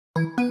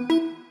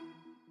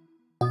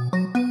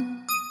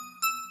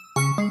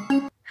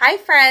Hi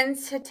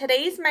friends,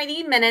 today's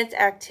Mighty Minutes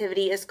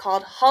activity is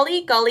called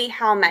Hully Gully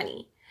How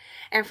Many?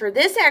 And for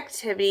this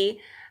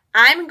activity,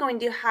 I'm going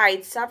to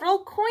hide several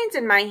coins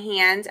in my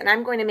hands and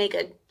I'm going to make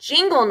a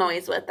jingle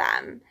noise with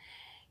them.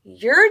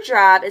 Your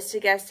job is to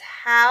guess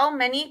how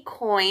many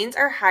coins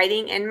are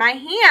hiding in my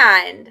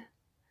hand.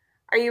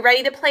 Are you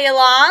ready to play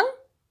along?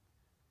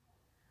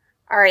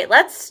 All right,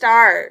 let's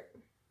start.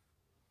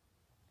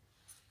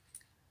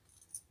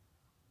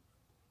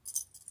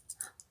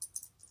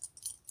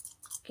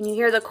 Can you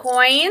hear the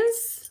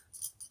coins?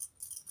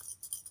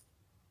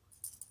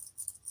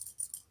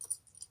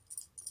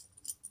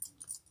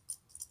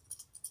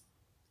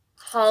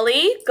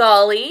 Hully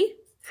Gully,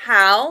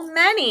 how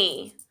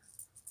many?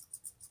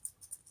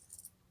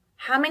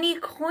 How many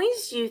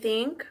coins do you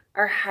think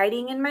are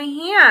hiding in my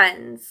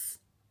hands?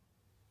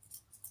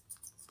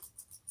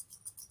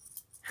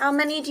 How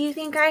many do you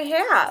think I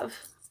have?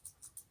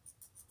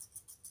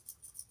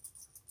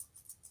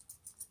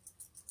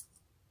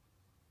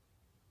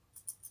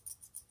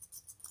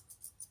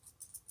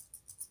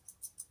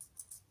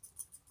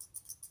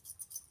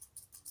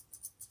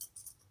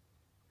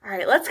 All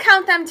right, let's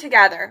count them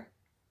together.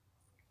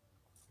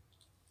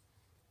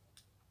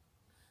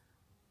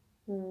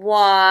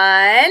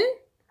 1,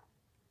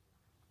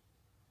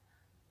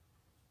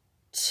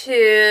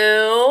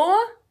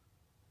 2,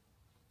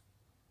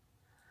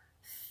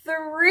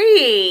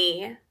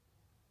 3.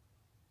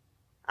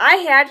 I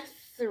had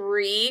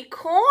 3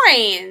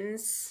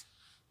 coins.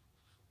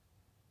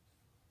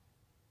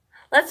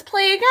 Let's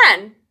play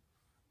again.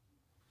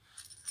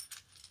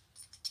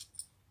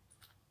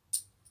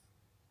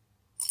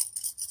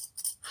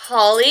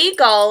 Hully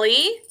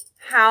Gully,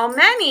 how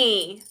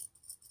many?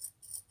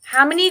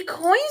 How many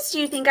coins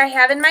do you think I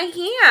have in my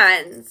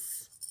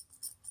hands?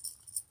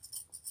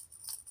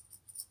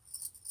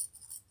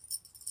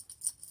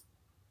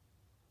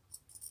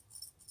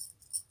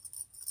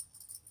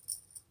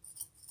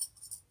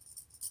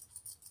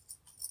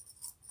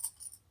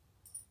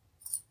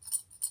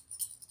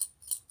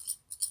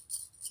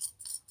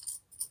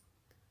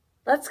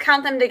 Let's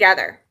count them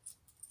together.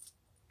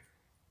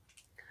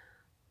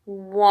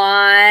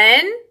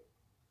 1,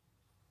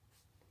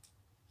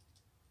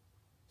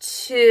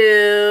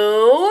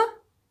 2,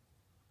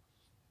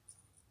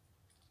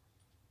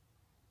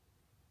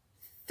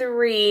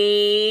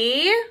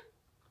 3,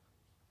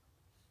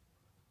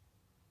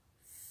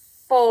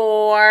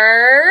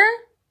 4,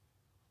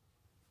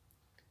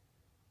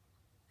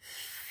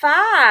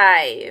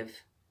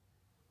 5.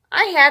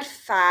 I had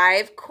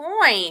 5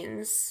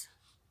 coins.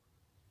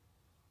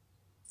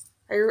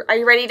 Are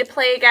you ready to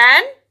play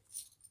again?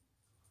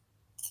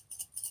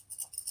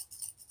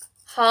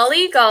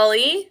 Hully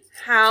Gully,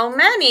 how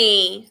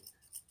many?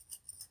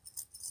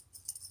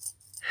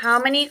 How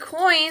many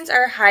coins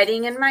are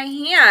hiding in my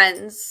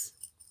hands?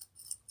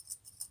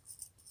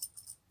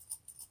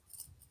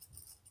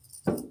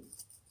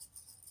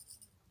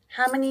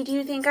 How many do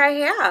you think I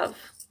have?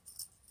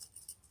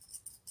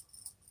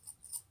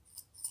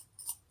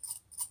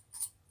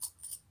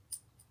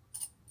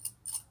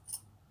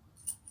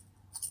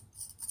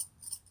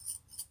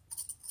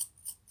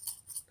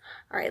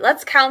 All right,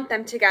 let's count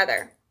them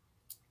together.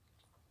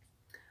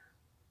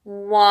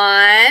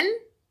 1,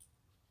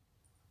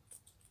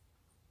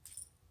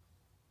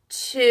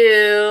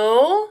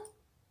 2,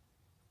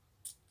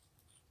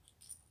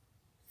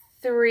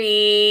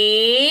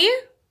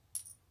 3,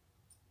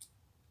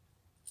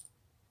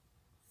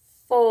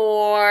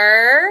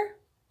 4,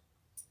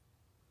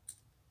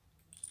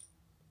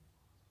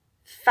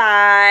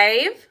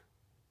 5,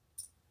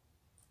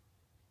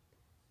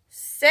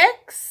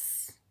 6,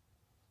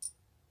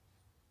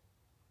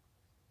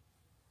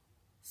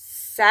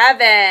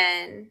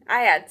 7.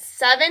 I had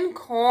 7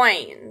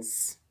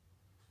 coins.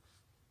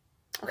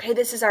 Okay,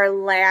 this is our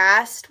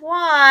last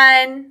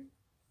one.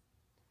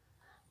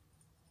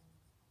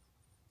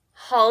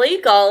 Hully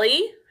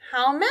Gully,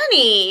 how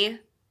many?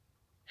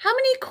 How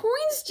many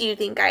coins do you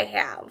think I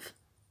have?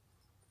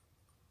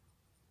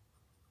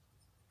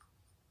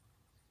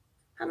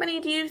 How many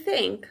do you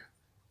think?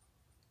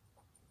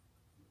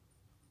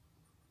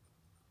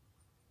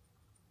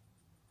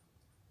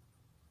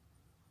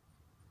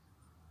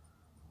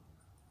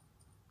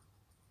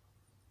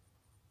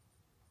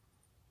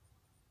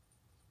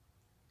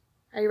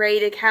 Are you ready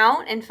to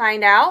count and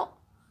find out?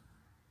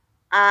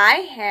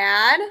 I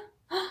had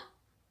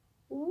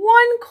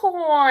 1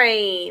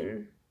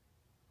 coin.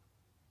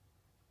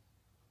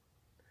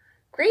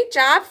 Great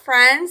job,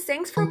 friends.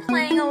 Thanks for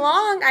playing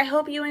along. I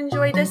hope you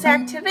enjoyed this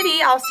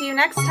activity. I'll see you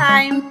next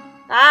time.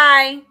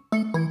 Bye.